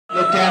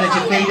down at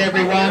your feet,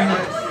 everyone,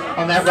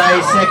 on that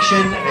raised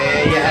section.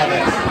 There you have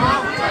it.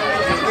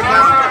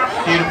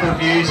 Beautiful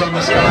views on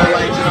the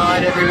Skyway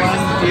tonight, everyone.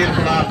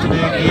 Beautiful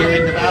afternoon here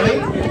in the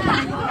valley.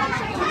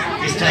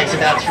 This takes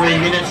about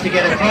 3 minutes to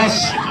get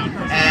across,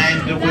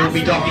 and we'll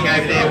be docking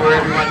over there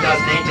where everyone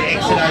does need to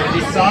exit over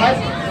this side.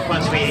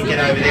 Once we get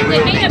over there,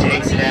 we'll need to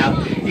exit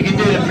out. You can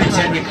do the Prince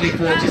Edward Cliff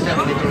Walk, just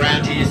have a look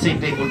around here. You see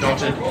people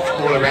dotted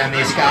all around the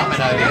escarpment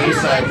over here,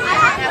 so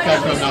go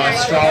for a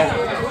nice stroll.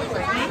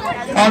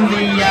 On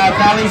the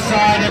valley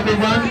side,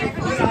 everyone.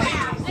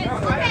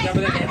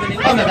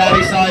 On the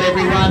valley side,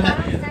 everyone.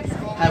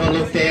 Have a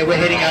look there. We're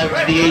heading over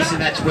to the east,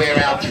 and that's where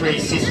our three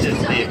sisters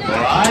live,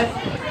 alright?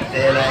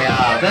 There they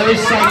are. Very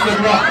sacred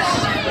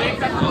rocks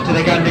to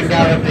the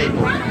Gundungurra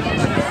people.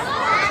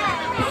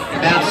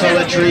 Mount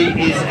Solitary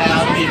is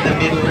out in the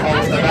middle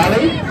of the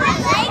valley.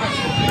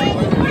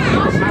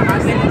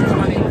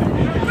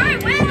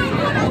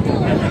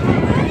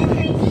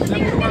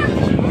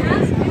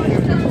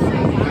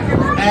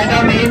 And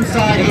on the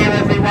inside here,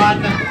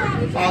 everyone,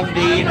 on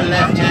the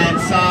left-hand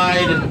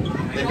side,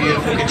 the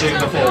beautiful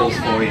Katoomba Falls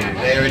for you.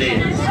 There it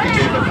is,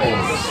 Katoomba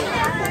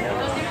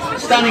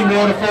Falls. Stunning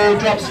waterfall,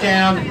 drops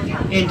down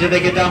into the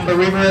Katoomba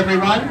River,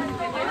 everyone.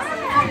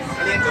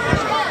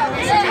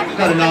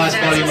 Got a nice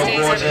volume of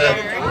water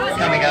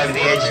coming over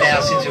the edge now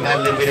since we've had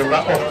a little bit of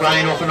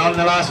rain off and on in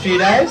the last few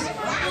days.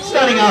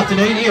 Stunning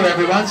afternoon here,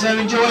 everyone, so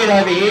enjoy it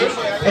over here.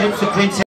 And it's the Prince